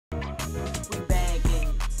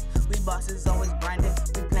boss is always grinding.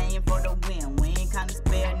 We playing for the win. We ain't kinda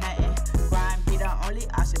spare nothing. Grind be the only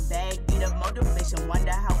option. Bag be the motivation.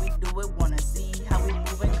 Wonder how we do it. Wanna see how we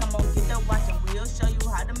moving. Come on, get the watch and we'll show you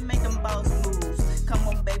how to make them boss moves. Come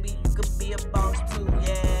on, baby, you could be a boss too.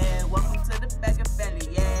 Yeah. Welcome to the BaggENT family.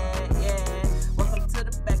 Yeah, yeah. Welcome to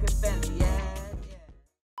the BaggENT family. Yeah,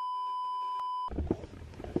 yeah.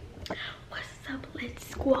 What's up, LITT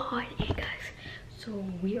Squad? Hey guys, so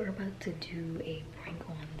we are about to do a prank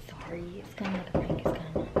on Zari. It's kind of like a prank. It's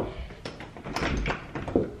kind of.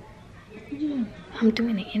 I'm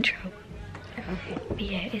doing the intro. Okay. But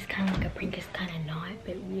yeah, it's kind of like a prank. It's kind of not,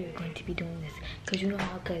 but we are going to be doing this because you know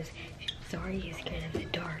how, because Zari is scared of the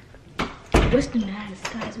dark. What's the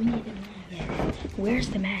mask, guys? We need the mask. Yes. Where's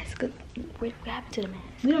the mask? What happened to the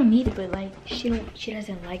mask? We don't need it, but like she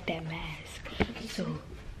doesn't like that mask. So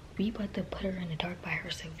we about to put her in the dark by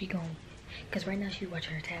herself. We gon', cause right now she's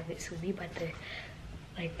watching her tablet. So we about to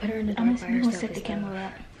like put her in the dark by herself. We gonna set the camera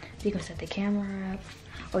up. We gonna set the camera up,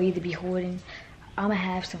 or either be holding. I'm gonna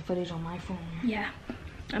have some footage on my phone. Yeah,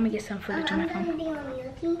 I'm gonna get some footage on my phone.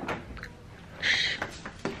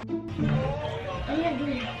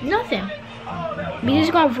 Nothing. We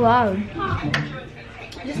just got vlog.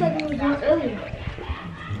 Just like we were doing earlier.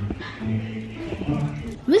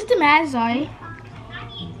 What's the mask, Zari?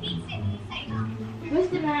 What's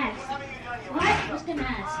the mask? What? What's the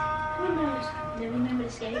mask? Who knows? They remember the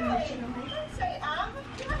skating machine, okay?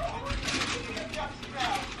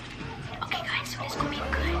 Okay, guys, so this gonna be good.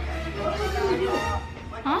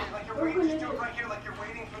 Huh?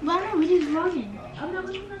 Why not? We just vlogging. I'm not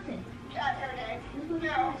doing nothing.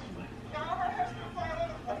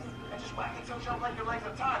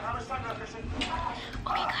 Okay,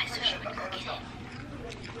 guys, so should we go get it?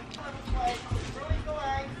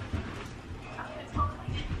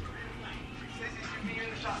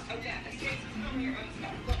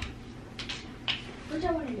 What do I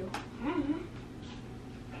want to do?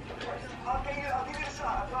 I'll give you a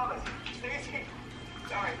shot, I promise. Stacy,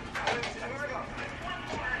 sorry. Here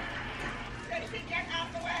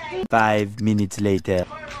we go. 5 minutes later.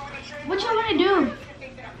 What y'all want to do?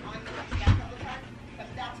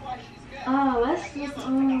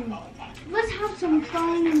 Let's have some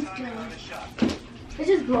fun and stuff. Let's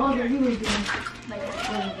just vlog what we were doing. Like,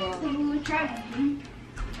 we were trying.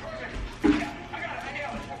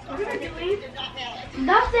 What are we doing?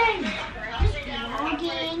 Nothing.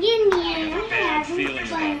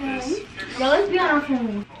 Yo, let's be on our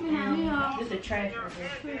phone. Yeah. Just a trash burger.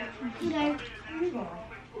 Okay. I'm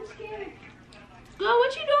scared. Go,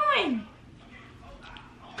 what you doing?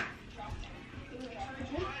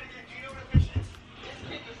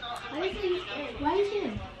 Why are you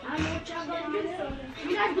scared? I don't know what y'all gonna do.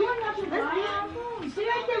 We're not doing nothing. Let's be on our phone. Stay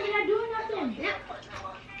right there. We're not doing nothing. Yeah.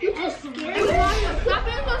 You're just scared. Stop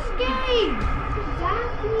being so scary.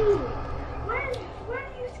 Exactly. What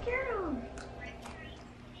are you scared of?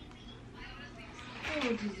 Oh,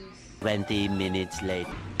 Jesus. 20 minutes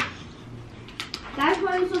later. That's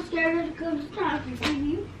why you're so scared of the stuff. You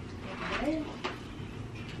see?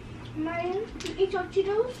 Marion, you eat your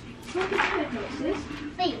Cheetos? Look at Cheetos, sis.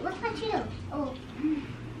 Wait, what's my Cheetos? Oh,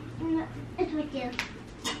 it's right there.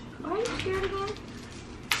 Are you scared of her?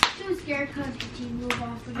 She was scared because she moved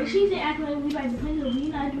off of And she didn't act like we like depending on we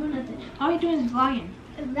not doing nothing. All we doing is vlogging.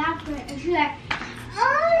 Exactly. And she's like,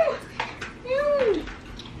 oh, no.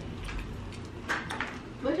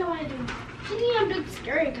 What y'all want to do? She need a big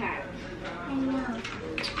scary cat. I know.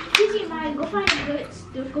 Gigi, Maya, go find the bullets.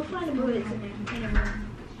 Go find the bullets in there.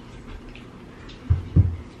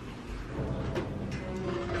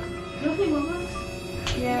 You play Roblox?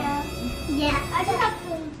 Yeah. Yeah. I just have to.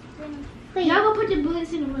 Y'all go put the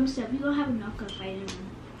bullets in the room stuff. We gonna have a knockout fight in the room.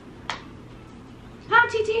 Huh,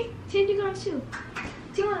 TT? TT going too.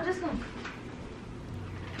 TT, let's go.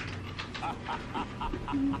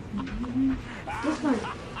 Let's go.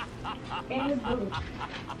 And the bullets.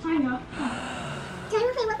 I know. Do you want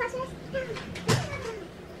to play Roblox with us?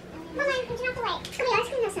 Come on, put it out the way. Come here, let's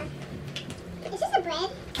clean this up. Is this a bread?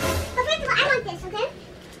 But first of all, I want this, okay?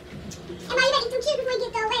 Am I gonna eat some cheese before we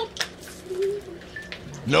get the away?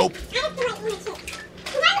 Nope. I have to like limit it.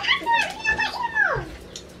 Because I have to like clean up my earballs.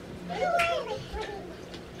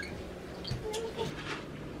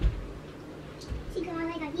 See, girl, I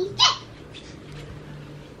got these.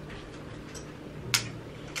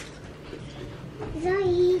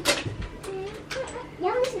 Zoe.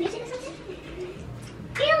 Y'all want some music or something?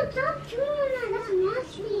 Ew, stop doing that. That's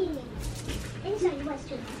nasty. I'm sorry, what's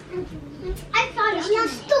too I thought it. I'm not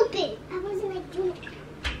stupid. I wasn't like doing it.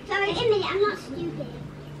 Sorry, admit it. I'm not stupid.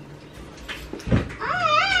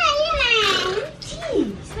 Oh, yeah.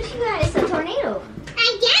 Jeez, what you got? It's a tornado. I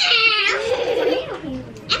guess.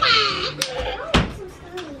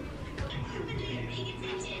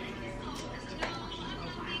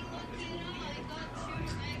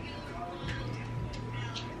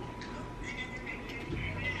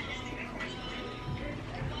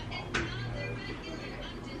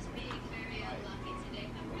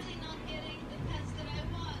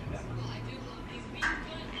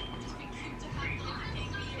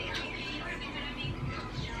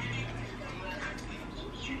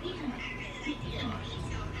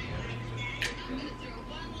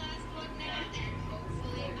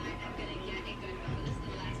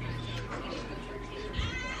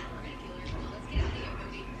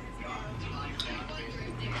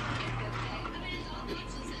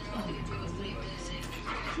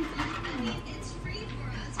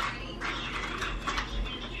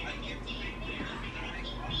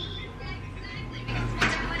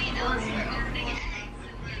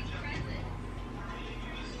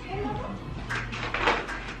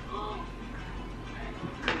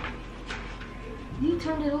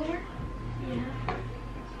 fold it over? Yeah.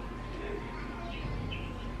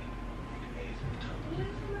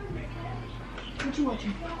 What you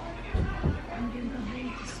watching? I'm doing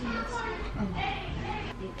behind the scenes. Oh.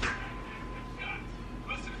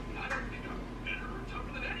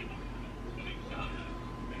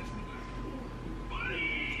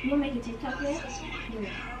 You wanna make a TikTok yet? Yeah.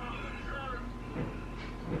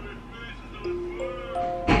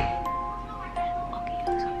 Okay,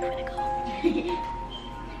 so we're gonna go.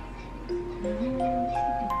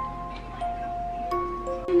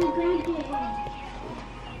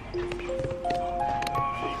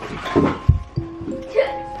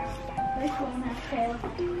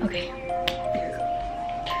 Okay, there we go.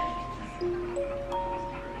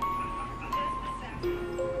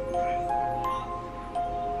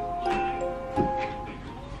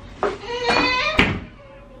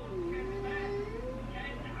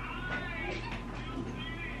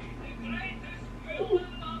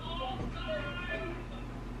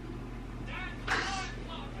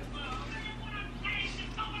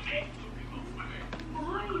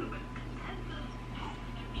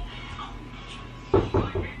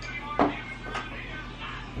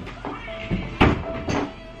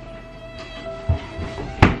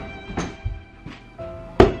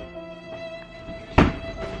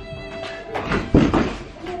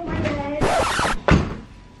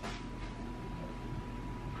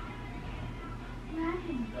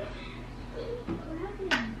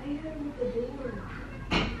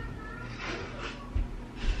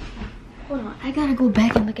 Hold on, I gotta go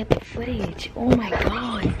back and look at the footage. Oh my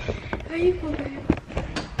god. How you go back?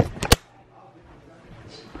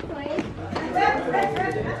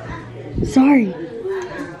 Sorry.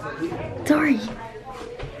 Sorry.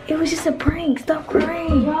 It was just a prank. Stop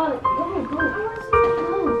crying. Go.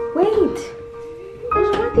 Wait.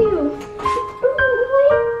 What's wrong with you?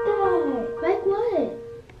 Like what?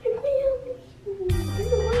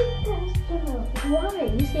 Why?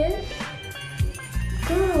 You scared?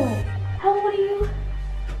 Girl, how old are you?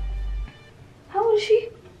 How old is she?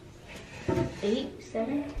 8,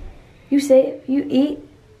 7. You say you eat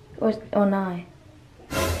or 9?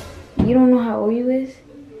 You don't know how old you is?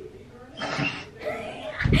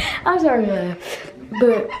 I'm sorry, man.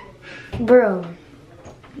 But, bro,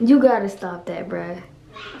 you gotta stop that, bruh.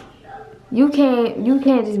 You can't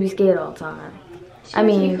just be scared all the time. I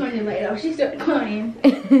mean, She started crying.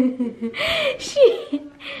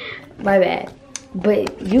 My bad.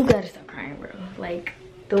 But you gotta stop crying, bro. Like,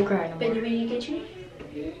 don't cry no more. But you ready to get you?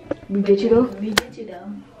 We get you though? We get you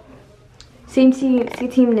though. C Team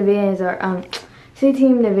Nevaeh is our C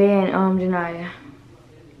Team Nevaeh and Janaya.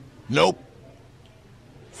 Nope.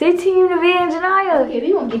 C Team Nevaeh and Janaya. Okay,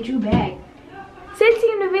 we gonna get you back. C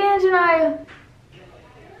Team Nevaeh and Janaya.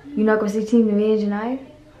 You not gonna see Team Nevaeh and Janaya?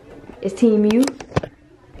 It's Team you.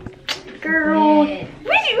 Girl, Yeah.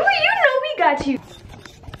 you know we got you.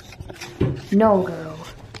 No, girl.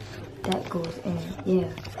 That goes in. Yeah.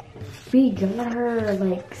 We got her,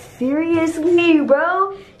 like, seriously,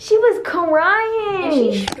 bro. She was crying. And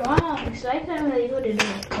she's strong, so I can't really go to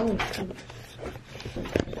that. Oh, shoot.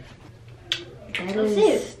 That That's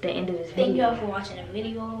is the end of this Thank video. y'all for watching the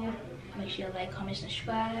video. Make sure you like, comment,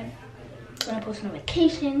 subscribe. We're gonna post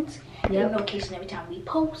notifications. Yep. Get notification every time we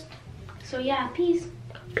post. So yeah, peace.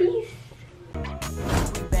 Peace.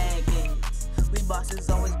 BaggENT. We bosses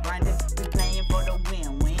always